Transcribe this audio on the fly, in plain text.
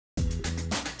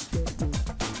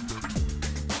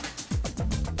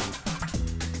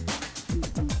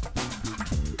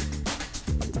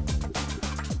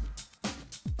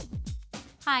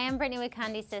Hi, I'm Brittany with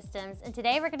Conde Systems, and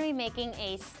today we're going to be making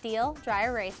a steel dry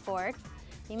erase board.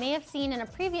 You may have seen in a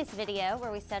previous video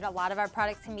where we said a lot of our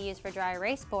products can be used for dry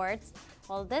erase boards.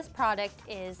 Well, this product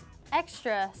is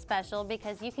extra special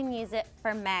because you can use it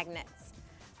for magnets.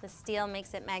 The steel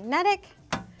makes it magnetic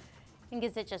and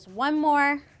gives it just one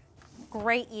more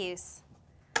great use.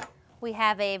 We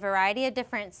have a variety of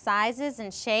different sizes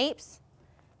and shapes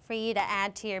for you to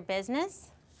add to your business.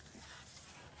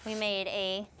 We made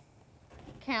a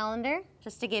calendar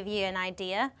just to give you an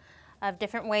idea of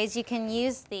different ways you can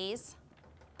use these.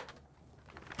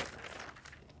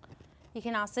 You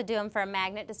can also do them for a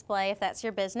magnet display if that's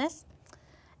your business.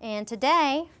 And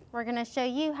today we're going to show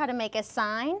you how to make a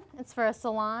sign. It's for a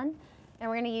salon, and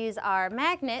we're going to use our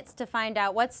magnets to find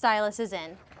out what stylus is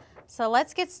in. So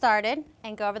let's get started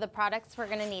and go over the products we're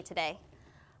going to need today.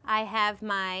 I have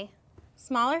my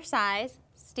smaller size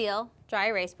steel dry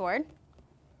erase board.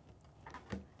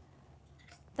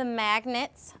 The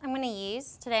magnets I'm going to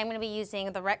use, today I'm going to be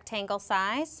using the rectangle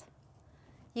size.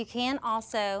 You can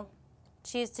also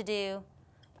choose to do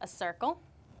a circle.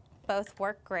 Both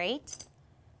work great.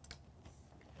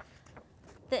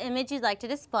 The image you'd like to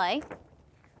display,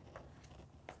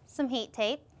 some heat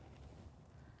tape,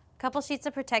 a couple sheets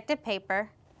of protective paper,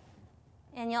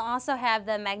 and you'll also have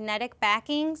the magnetic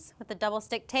backings with the double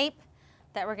stick tape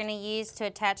that we're going to use to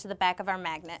attach to the back of our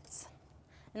magnets.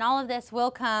 And all of this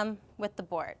will come with the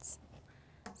boards.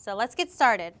 So let's get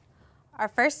started. Our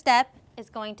first step is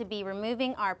going to be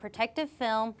removing our protective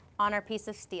film on our piece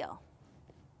of steel.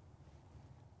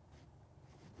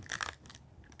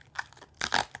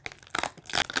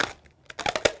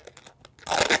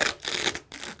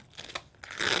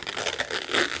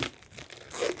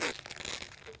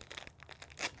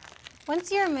 Once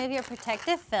you remove your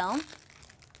protective film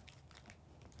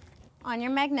on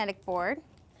your magnetic board,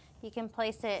 you can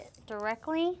place it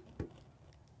directly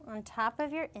on top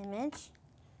of your image.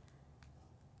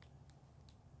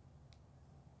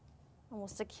 And we'll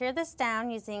secure this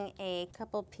down using a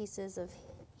couple pieces of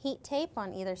heat tape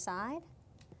on either side.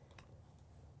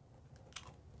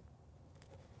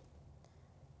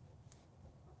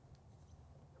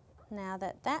 Now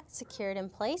that that's secured in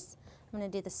place, I'm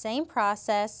going to do the same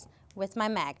process with my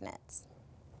magnets.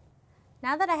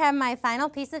 Now that I have my final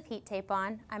piece of heat tape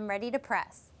on, I'm ready to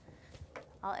press.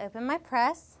 I'll open my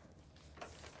press,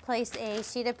 place a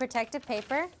sheet of protective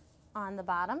paper on the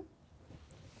bottom,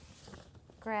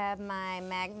 grab my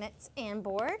magnets and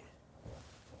board,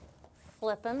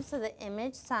 flip them so the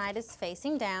image side is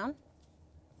facing down,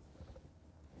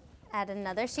 add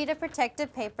another sheet of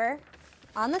protective paper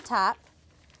on the top,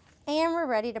 and we're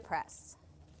ready to press.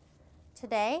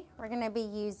 Today we're going to be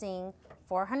using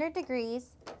 400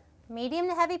 degrees, medium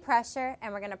to heavy pressure,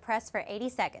 and we're going to press for 80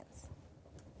 seconds.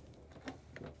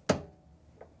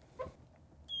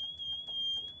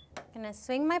 I'm going to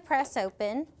swing my press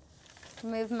open,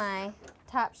 remove my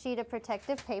top sheet of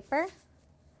protective paper.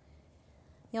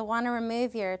 You'll want to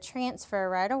remove your transfer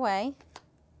right away.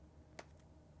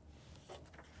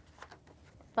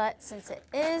 But since it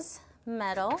is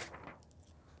metal,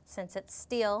 since it's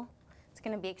steel, it's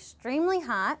going to be extremely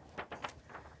hot.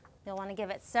 You'll want to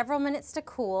give it several minutes to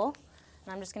cool.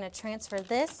 And I'm just going to transfer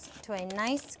this to a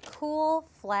nice, cool,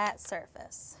 flat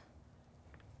surface.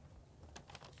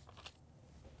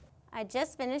 I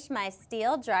just finished my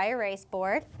steel dry erase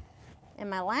board, and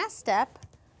my last step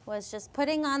was just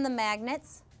putting on the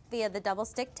magnets via the double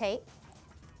stick tape.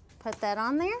 Put that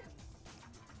on there,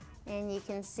 and you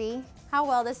can see how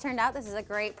well this turned out. This is a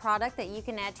great product that you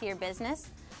can add to your business.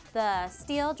 The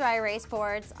steel dry erase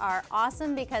boards are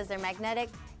awesome because they're magnetic,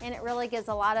 and it really gives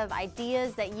a lot of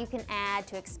ideas that you can add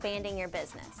to expanding your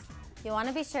business. You'll want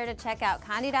to be sure to check out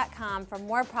Conde.com for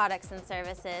more products and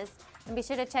services. And be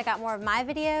sure to check out more of my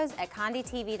videos at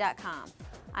CondeTV.com.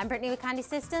 I'm Brittany with Conde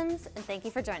Systems, and thank you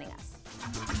for joining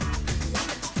us.